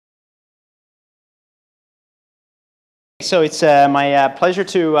So it's my pleasure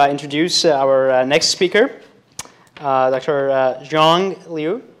to introduce our next speaker, Dr. Zhihong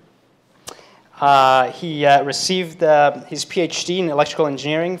Liu. He received his PhD in electrical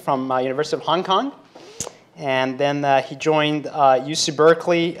engineering from University of Hong Kong, and then he joined UC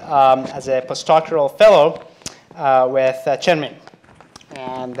Berkeley as a postdoctoral fellow with Chenming.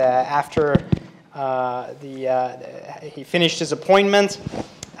 And after he finished his appointment,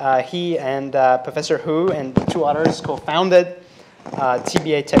 he and Professor Hu and two others co-founded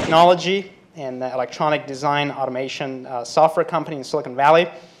TBA Technology, an electronic design automation software company in Silicon Valley.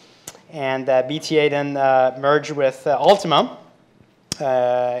 And BTA then merged with Ultima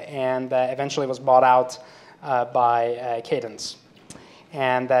and eventually was bought out by Cadence.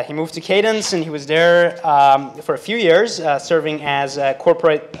 And he moved to Cadence, and he was there for a few years, serving as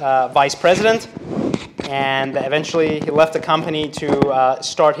corporate vice president. And eventually, he left the company to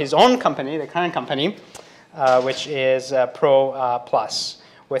start his own company, the current company, which is ProPlus.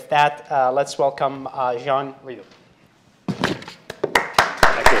 With that, let's welcome Zhihong Liu.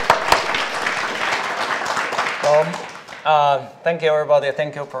 Thank you. Thank you, everybody.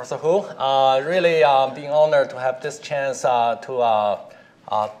 Thank you, Professor Hu. Really being honored to have this chance to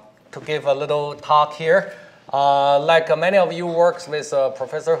give a little talk here. Like many of you works with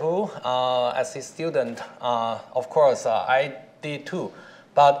Professor Hu as his student, of course, I did too.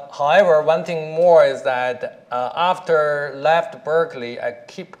 But however, one thing more is that after left Berkeley, I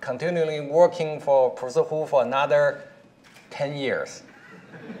keep continually working for Professor Hu for another 10 years.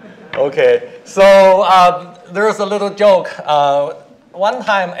 Okay, so there's a little joke. One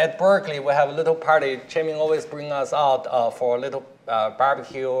time at Berkeley, we have a little party. Chenming always bring us out for a little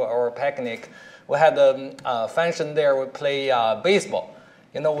barbecue or picnic. We had a function there. We play baseball.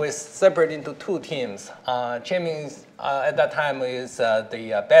 You know, we separate into two teams. Chenming at that time is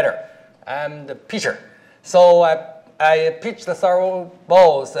the batter. I'm the pitcher. So I pitched several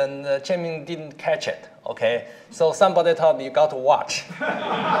balls, and Chenming didn't catch it. Okay, so somebody told me, you got to watch.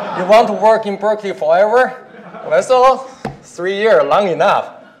 You want to work in Berkeley forever? Well, so 3 years, long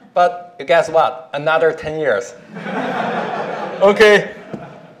enough. But guess what? Another 10 years. Okay.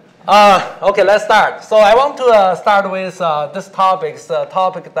 Okay, let's start. So I want to start with this topic. It's a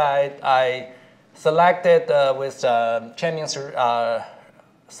topic that I selected with Chenming's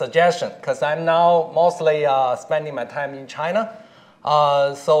suggestion, because I'm now mostly spending my time in China.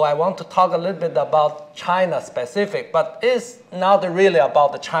 So I want to talk a little bit about China specific, but it's not really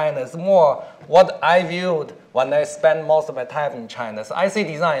about China. It's more what I viewed when I spent most of my time in China. So IC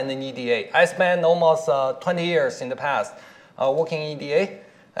design and then EDA. I spent almost 20 years in the past working in EDA,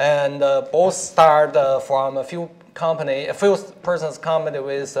 and both started from a few persons company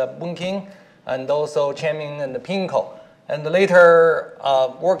with Bunking and also Chenming and Pinko. And later,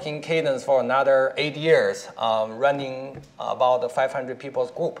 working Cadence for another 8 years, running about a 500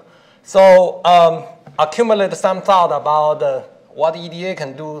 people's group. So accumulate some thought about what EDA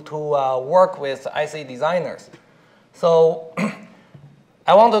can do to work with IC designers. So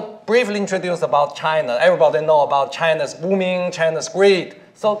I want to briefly introduce about China. Everybody know about China's booming, China's great.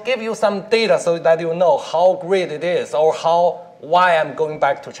 So give you some data so that you know how great it is or why I'm going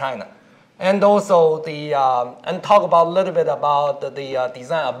back to China. And also and talk about a little bit about the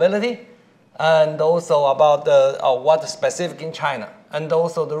design ability, and also about what's specific in China, and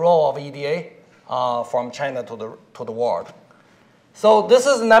also the role of EDA from China to the world. So this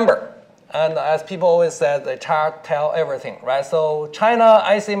is a number, and as people always said, the chart tell everything, right? So China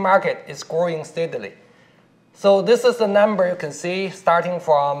IC market is growing steadily. So this is the number you can see starting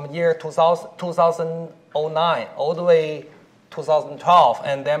from year 2009 all the way 2012,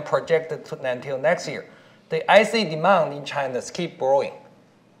 and then projected until next year. The IC demand in China keep growing.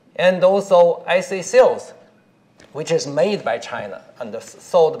 And also IC sales, which is made by China and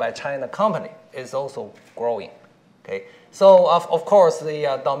sold by China company, is also growing. Okay. So of course,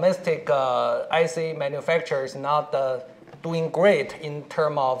 the domestic IC manufacturer is not doing great in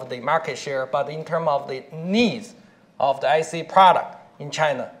terms of the market share, but in terms of the needs of the IC product in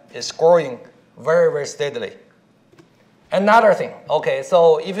China is growing very, very steadily. Another thing, okay,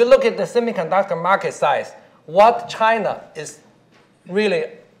 so if you look at the semiconductor market size, what China is really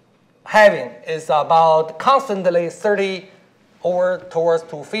having is about constantly 30 over towards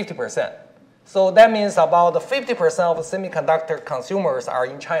to 50%. So that means about 50% of semiconductor consumers are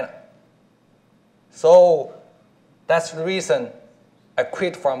in China. So that's the reason I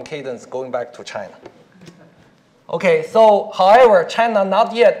quit from Cadence going back to China. Okay, so however, China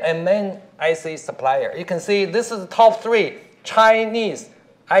not yet a main IC supplier. You can see this is the top 3 Chinese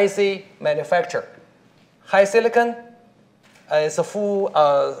IC manufacturer. HiSilicon is a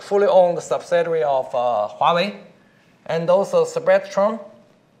fully owned subsidiary of Huawei. and also Spectrum,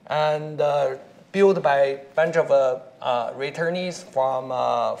 and built by a bunch of returnees from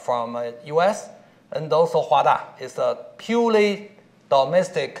US, and also Huada is a purely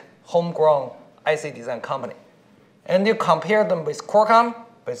domestic, homegrown IC design company. And you compare them with Qualcomm,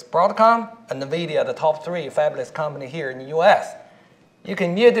 with Broadcom, and NVIDIA, the top 3 fabless company here in the US, you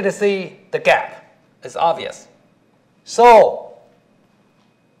can immediately see the gap. It's obvious. So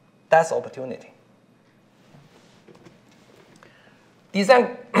that's opportunity.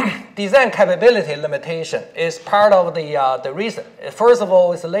 Design capability limitation is part of the reason. First of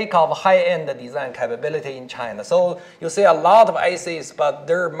all, it's a lack of high-end design capability in China. So you see a lot of ICs, but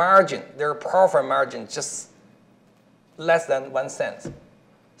their margin, their profit margin, just less than 1 cent.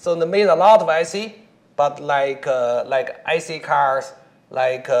 So they made a lot of IC, but like IC cars,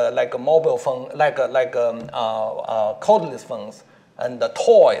 like a mobile phone, cordless phones, and the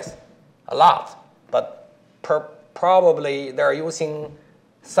toys, a lot. But probably they're using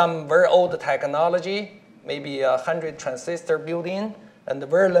some very old technology, maybe 100 transistor built-in, and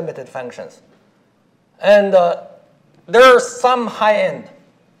very limited functions. And there are some high-end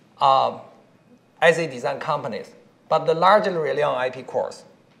IC design companies, but they largely rely on IP cores.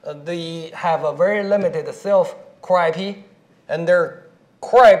 They have a very limited self-core IP, and their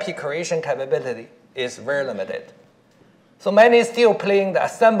core IP creation capability is very limited. So many still playing the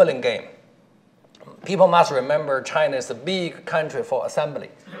assembling game. People must remember China is a big country for assembly.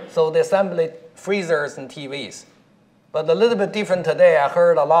 So they assemble freezers and TVs. But a little bit different today, I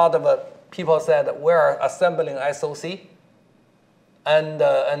heard a lot of people said we're assembling SoC. And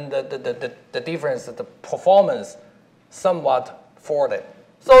the difference, the performance, somewhat forwarded.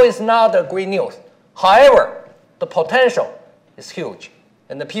 So it's not a great news. However, the potential is huge.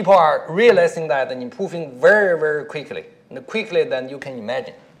 And the people are realizing that and improving very, very quickly. And quickly than you can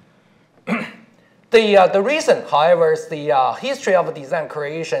imagine. The reason, however, is the history of design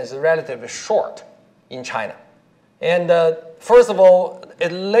creation is relatively short in China. And first of all,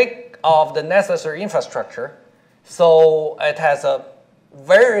 it lack of the necessary infrastructure. So it has a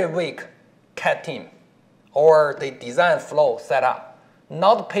very weak CAD team or the design flow set up.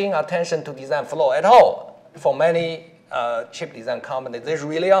 Not paying attention to design flow at all for many chip design companies. They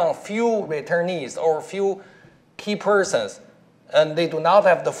rely on few returnees or few key persons, and they do not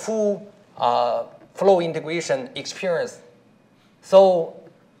have the full flow integration experience. So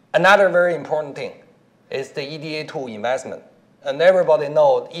another very important thing is the EDA tool investment. And everybody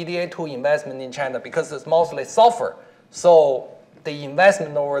knows EDA tool investment in China because it's mostly software. So the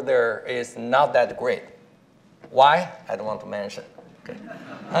investment over there is not that great. Why? I don't want to mention. Okay.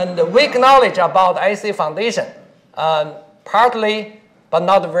 And the weak knowledge about IC foundation, partly, but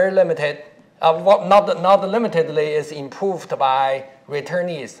not very limited, not limitedly is improved by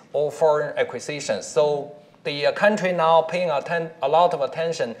returnees or foreign acquisitions. So the country now paying a lot of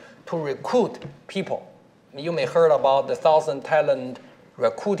attention to recruit people. You may heard about the 1,000 talent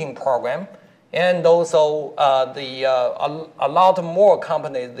recruiting program, and also a lot more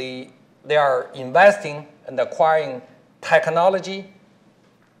companies they are investing and acquiring technology,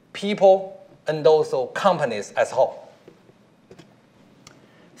 people, and also companies as a whole.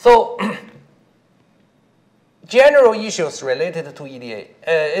 So general issues related to EDA.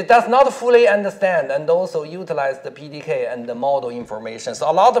 It does not fully understand and also utilize the PDK and the model information.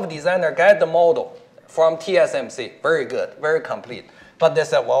 So a lot of designers get the model from TSMC, very good, very complete. But they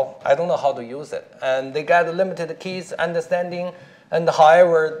said, well, I don't know how to use it. And they got limited keys understanding, and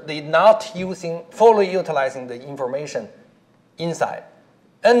however, they're not fully utilizing the information inside.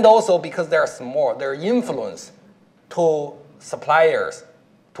 And also because they're small, their influence to suppliers,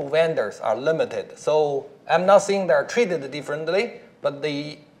 to vendors are limited. So I'm not saying they're treated differently, but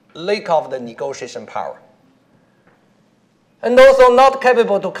the lack of the negotiation power. And also not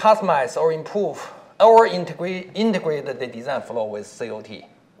capable to customize or improve or integrate the design flow with COT,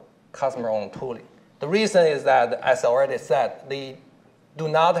 customer-owned tooling. The reason is that, as I already said, they do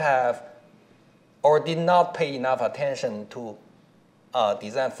not have or did not pay enough attention to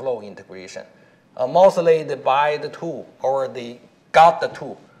design flow integration. Mostly they buy the tool or they got the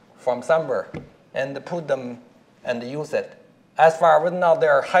tool from somewhere and put them and use it. As far as now, they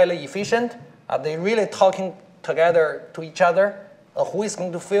are highly efficient. Are they really talking together to each other? Who is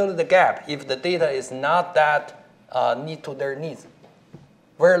going to fill the gap if the data is not that neat to their needs?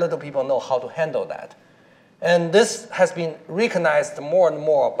 Very little people know how to handle that. And this has been recognized more and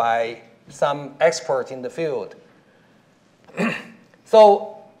more by some experts in the field.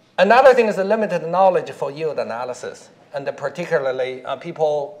 So another thing is the limited knowledge for yield analysis. And particularly,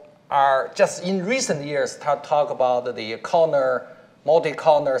 people are just in recent years talk about the corner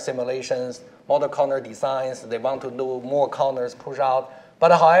multi-corner simulations, multi-corner designs. They want to do more corners push out.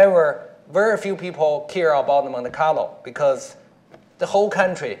 But however, very few people care about Monte Carlo because the whole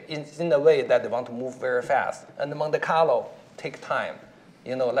country is in a way that they want to move very fast. And Monte Carlo take time.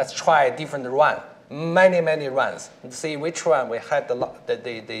 Let's try a different run, many runs, and see which one we had the luck.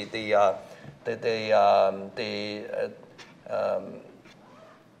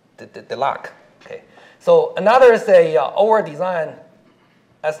 Okay. So another is over design,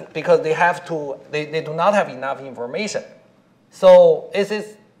 because they do not have enough information. So this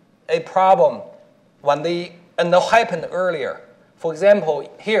is a problem and it happened earlier. For example,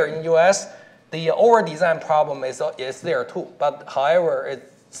 here in US, the over design problem is there too. But however,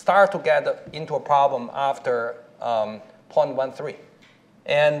 it starts to get into a problem after 0.13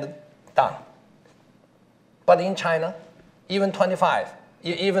 and done. But in China, even 25,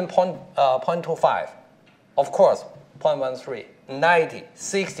 even 0.25, of course, 0.13, 90,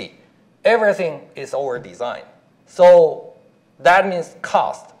 60, everything is over designed. So that means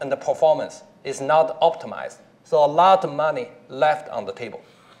cost and the performance is not optimized. So a lot of money left on the table.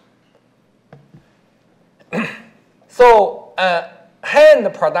 So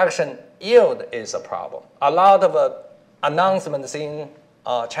hand production yield is a problem. A lot of announcements in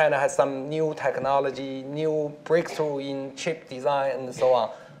China has some new technology, new breakthrough in chip design and so on.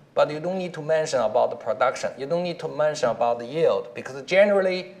 But you don't need to mention about the production. You don't need to mention about the yield because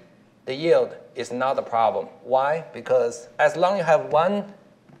generally the yield is not a problem. Why? Because as long as you have 1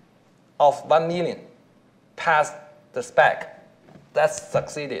 of 1 million pass the spec, that's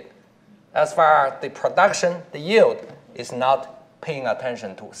succeeded. As far as the production, the yield is not paying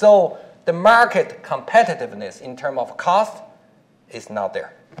attention to. So the market competitiveness in terms of cost is not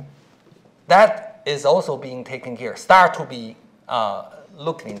there. That is also being taken care, start to be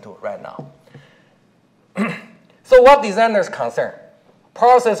looked into right now. So what designers concern?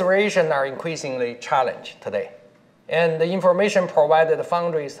 Process variations are increasingly challenged today. And the information provided the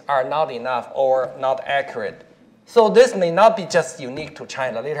foundries are not enough or not accurate. So this may not be just unique to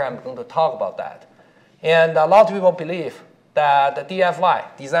China. Later I'm going to talk about that. And a lot of people believe that the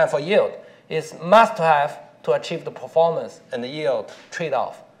DFY, design for yield, is must-have to achieve the performance and the yield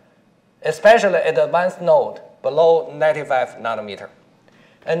trade-off, especially at the advanced node below 95 nanometer.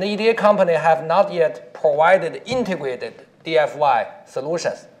 And the EDA company have not yet provided integrated DFY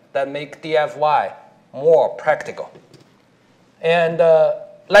solutions that make DFY more practical. And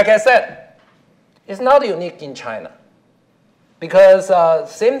like I said, it's not unique in China because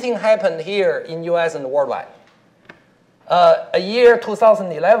same thing happened here in US and worldwide. A year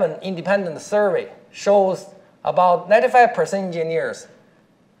 2011 independent survey shows about 95% engineers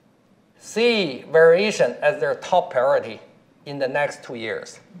see variation as their top priority in the next 2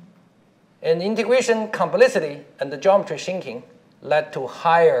 years. And integration complexity and the geometry shrinking led to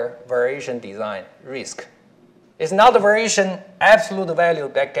higher variation design risk. It's not the variation absolute value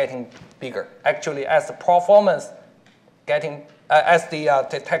that getting bigger. Actually, as the performance getting, as the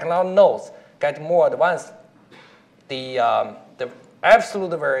technology nodes get more advanced, the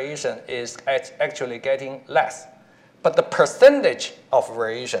absolute variation is actually getting less. But the percentage of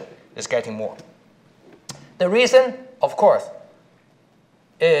variation is getting more. The reason, of course,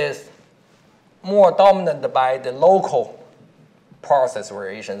 is more dominant by the local process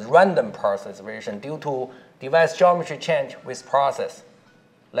variations, random process variation due to device geometry change with process,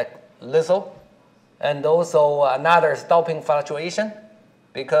 like litho, and also another stopping fluctuation,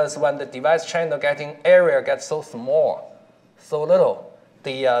 because when the device channel area gets so small, so little,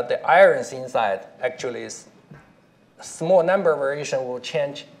 the irons inside actually is small number variation will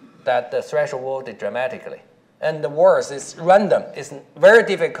change that the threshold voltage dramatically. And the worst is random. It's very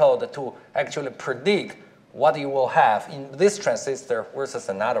difficult to actually predict what you will have in this transistor versus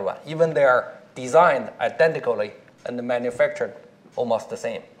another one, even they are designed identically and manufactured almost the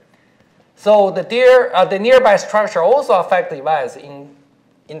same. So the nearby structure also affect the device in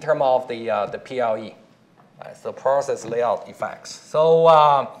terms of the PLE, right? So process layout effects. So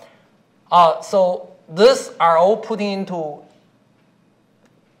so these are all putting into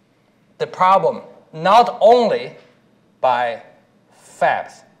the problem not only by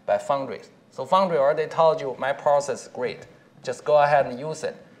fabs, by foundries. So foundry already told you my process is great. Just go ahead and use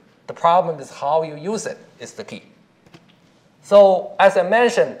it. The problem is how you use it is the key. So as I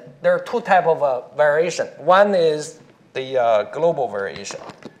mentioned, there are two types of variation. One is the global variation.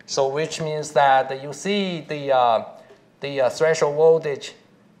 So which means that you see the threshold voltage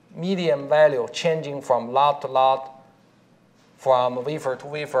medium value changing from lot to lot, from wafer to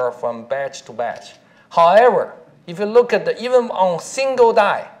wafer, from batch to batch. However, if you look at even on single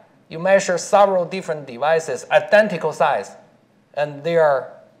die, you measure several different devices, identical size, and they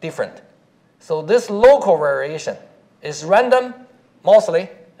are different. So this local variation is random mostly,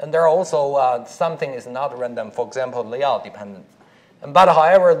 and there are also something is not random, for example, layout dependent. But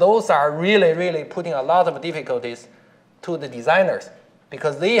however, those are really, really putting a lot of difficulties to the designers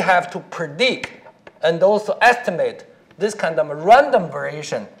because they have to predict and also estimate this kind of random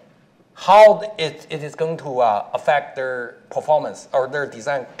variation, how it is going to affect their performance or their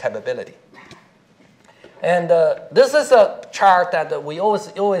design capability. And this is a chart that we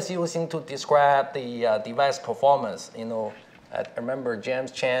always using to describe the device performance. You know, I remember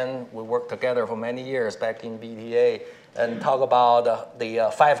James Chen, we worked together for many years back in BTA and talk about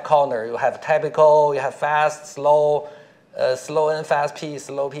the 5 corner. You have typical, you have fast, slow, slow and fast P,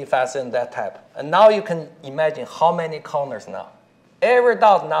 slow P, fast and that type. And now you can imagine how many corners now. Every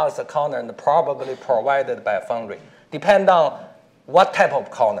dot now is a corner and probably provided by a foundry. Depend on what type of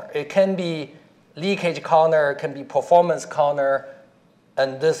corner. It can be leakage corner, it can be performance corner,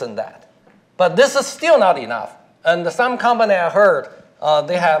 and this and that. But this is still not enough. And some company I heard,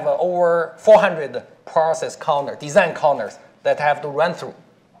 they have over 400 process corner, design corners that have to run through.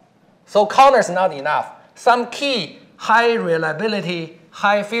 So corners not enough. Some key high reliability,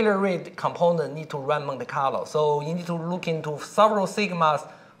 high failure rate component need to run Monte Carlo. So you need to look into several sigmas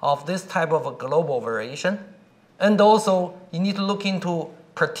of this type of a global variation. And also you need to look into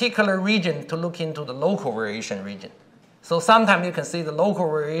particular region to look into the local variation region. So sometimes you can see the local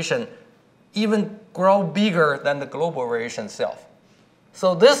variation even grow bigger than the global variation itself.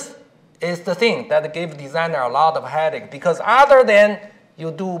 So this is the thing that gave designer a lot of headache because other than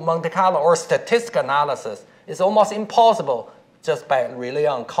you do Monte Carlo or statistical analysis, it's almost impossible just by relying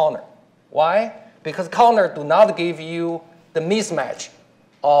on corner. Why? Because corner do not give you the mismatch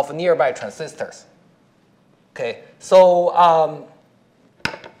of nearby transistors. Okay, so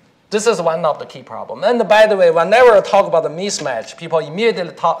this is one of the key problems. And by the way, whenever I talk about the mismatch, people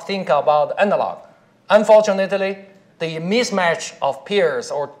immediately think about analog. Unfortunately, the mismatch of pairs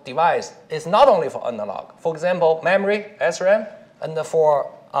or device is not only for analog. For example, memory, SRAM, and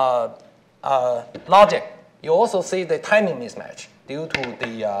for logic, you also see the timing mismatch due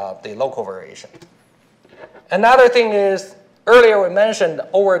to the local variation. Another thing is, earlier we mentioned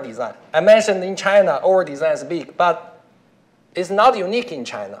over-design. I mentioned in China, over-design is big, but it's not unique in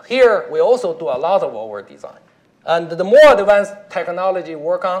China. Here, we also do a lot of over-design. And the more advanced technology you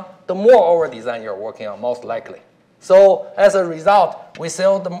work on, the more over-design you're working on, most likely. So as a result, we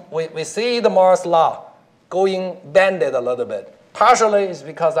see the Moore's law going bended a little bit. Partially it's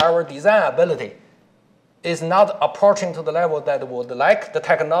because our design ability is not approaching to the level that would like the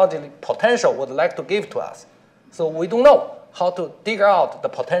technology potential would like to give to us. So we don't know how to dig out the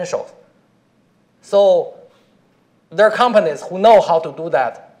potentials. So there are companies who know how to do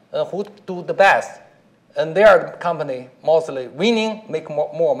that, who do the best. And they are company mostly winning, make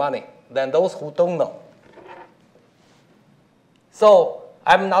more money than those who don't know. So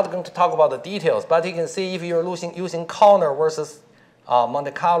I'm not going to talk about the details, but you can see if you're using corner versus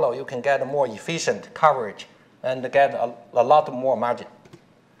Monte Carlo, you can get a more efficient coverage and get a lot more margin.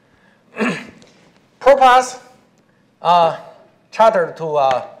 ProPlus chartered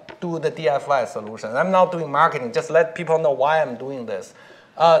to do the DFI solution. I'm not doing marketing, just let people know why I'm doing this.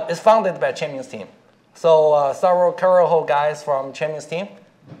 It's founded by Chen-Ming's team. So several Carajo guys from Chen-Ming's team.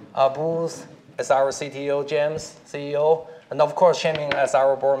 Bruce is our CTO, James, CEO, and of course Chen-Ming as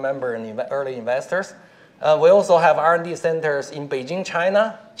our board member and early investors. We also have R&D centers in Beijing,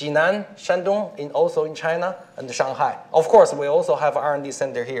 China, Jinan, Shandong, also in China, and Shanghai. Of course, we also have R&D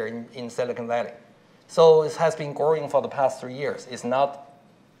center here in Silicon Valley. So it has been growing for the past 3 years. It's not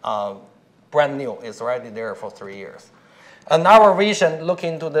brand new. It's already there for 3 years. And our vision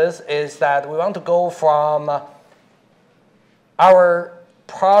looking into this is that we want to go from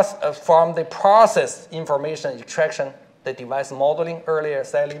from the process information extraction, the device modeling. Earlier,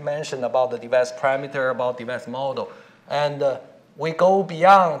 Sally mentioned about the device parameter, about device model. And we go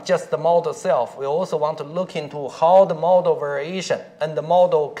beyond just the model itself. We also want to look into how the model variation and the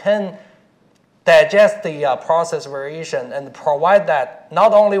model can digest the process variation and provide that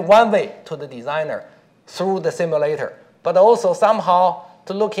not only one way to the designer through the simulator, but also somehow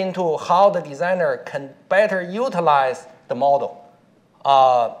to look into how the designer can better utilize the model.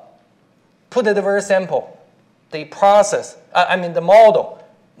 Put it very simple. The process, the model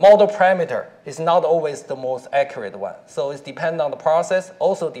parameter is not always the most accurate one. So it's dependent on the process,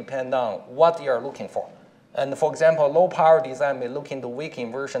 also depend on what you're looking for. And for example, low power design may look into weak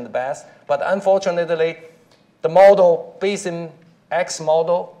inversion the best, but unfortunately, the model based in X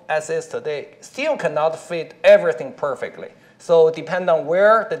model as is today still cannot fit everything perfectly. So depend on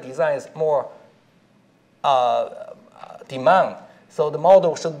where the design is more demand. So the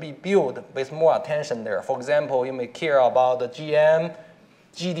model should be built with more attention there. For example, you may care about the GM,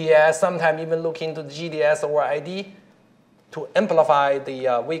 GDS, sometimes even look into the GDS or ID to amplify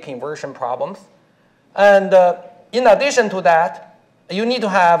the weak inversion problems. And in addition to that, you need to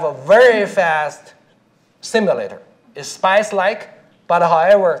have a very fast simulator. It's SPICE-like, but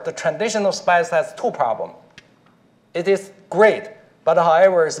however, the traditional SPICE has two problems. It is great, but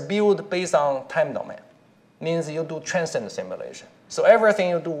however, it's built based on time domain. Means you do transient simulation. So everything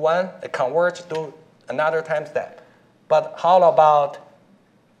you do one, it converge to another time step. But how about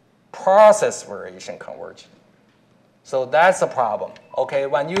process variation convergence? So that's a problem. Okay,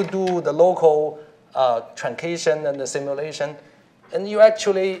 when you do the local truncation and the simulation, and you're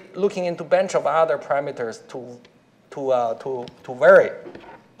actually looking into bunch of other parameters to vary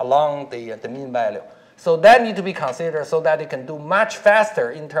along the mean value. So that need to be considered so that it can do much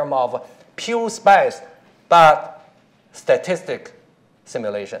faster in terms of pure SPICE, but statistic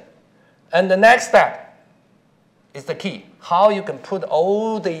simulation. And the next step is the key. How you can put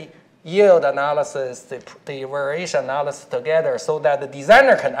all the yield analysis, the variation analysis together so that the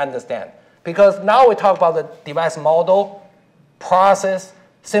designer can understand. Because now we talk about the device model, process,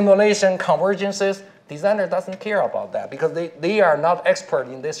 simulation, convergences. Designer doesn't care about that because they are not expert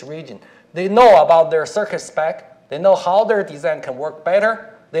in this region. They know about their circuit spec. They know how their design can work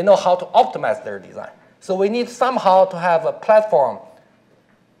better. They know how to optimize their design. So we need somehow to have a platform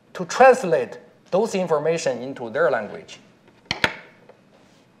to translate those information into their language.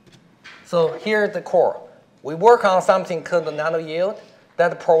 So here's the core. We work on something called the nano yield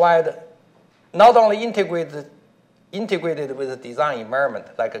that provide not only integrated with the design environment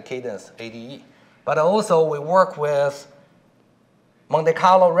like a Cadence ADE, but also we work with Monte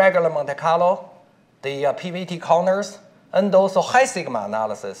Carlo, regular Monte Carlo, the PVT corners, and also high sigma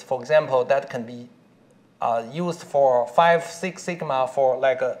analysis. For example, that can be used for 5, 6 sigma for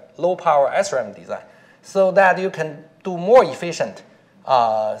like a low power SRAM design, so that you can do more efficient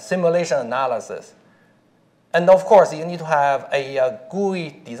simulation analysis. And of course, you need to have a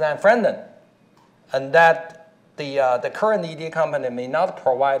GUI design front end, and that the current EDA company may not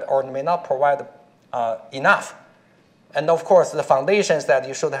provide or may not provide enough. And of course, the foundations that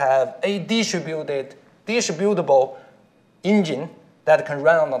you should have a distributable engine that can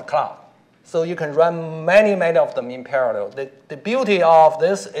run on the cloud. So you can run many of them in parallel. The beauty of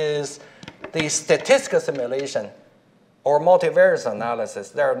this is the statistical simulation or multivariate analysis.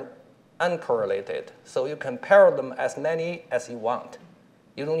 They're uncorrelated. So you can pair them as many as you want.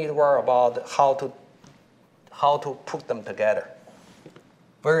 You don't need to worry about how to put them together.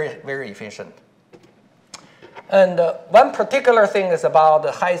 Very efficient. And one particular thing is about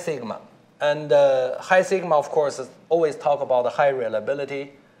the high sigma. And high sigma, of course, is always talk about the high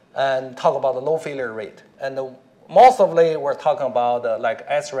reliability and talk about the low failure rate. And mostly we're talking about like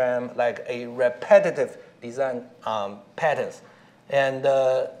SRAM, like a repetitive design patterns. And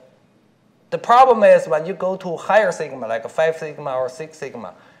the problem is when you go to higher sigma, like a 5 sigma or 6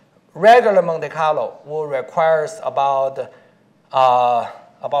 sigma, regular Monte Carlo will require about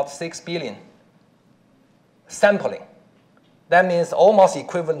 6 billion sampling. That means almost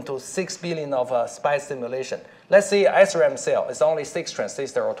equivalent to 6 billion of SPICE simulation. Let's say SRAM cell is only 6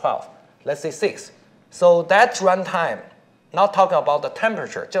 transistor or 12. Let's say 6. So that runtime, not talking about the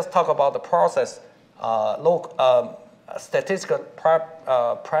temperature, just talk about the process, statistical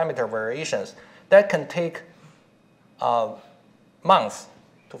parameter variations. That can take months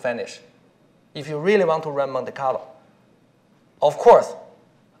to finish if you really want to run Monte Carlo. Of course,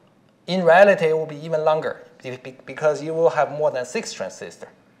 in reality, it will be even longer because you will have more than 6 transistors.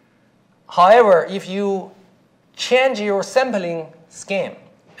 However, if you change your sampling scheme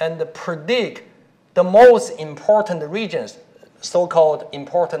and predict the most important regions, so-called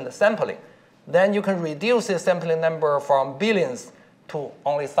important sampling, then you can reduce the sampling number from billions to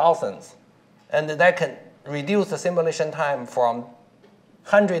only thousands. And that can reduce the simulation time from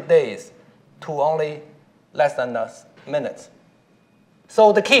 100 days to only less than minutes.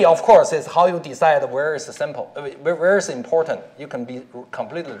 So the key, of course, is how you decide where is the sample, where is important. You can be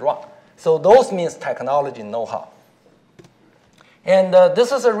completely wrong. So those means technology know-how. And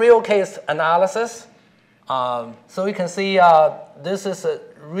this is a real case analysis. So you can see this is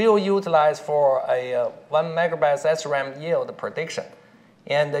real utilized for a 1 megabytes SRAM yield prediction,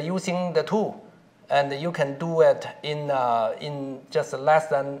 and using the tool, and you can do it in just less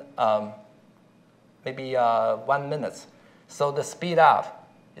than maybe 1 minute. So the speed up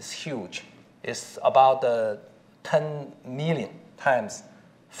is huge. It's about 10 million times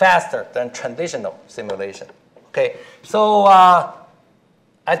faster than traditional simulation. Okay, so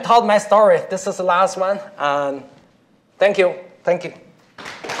I told my story. This is the last one. Thank you. Thank you.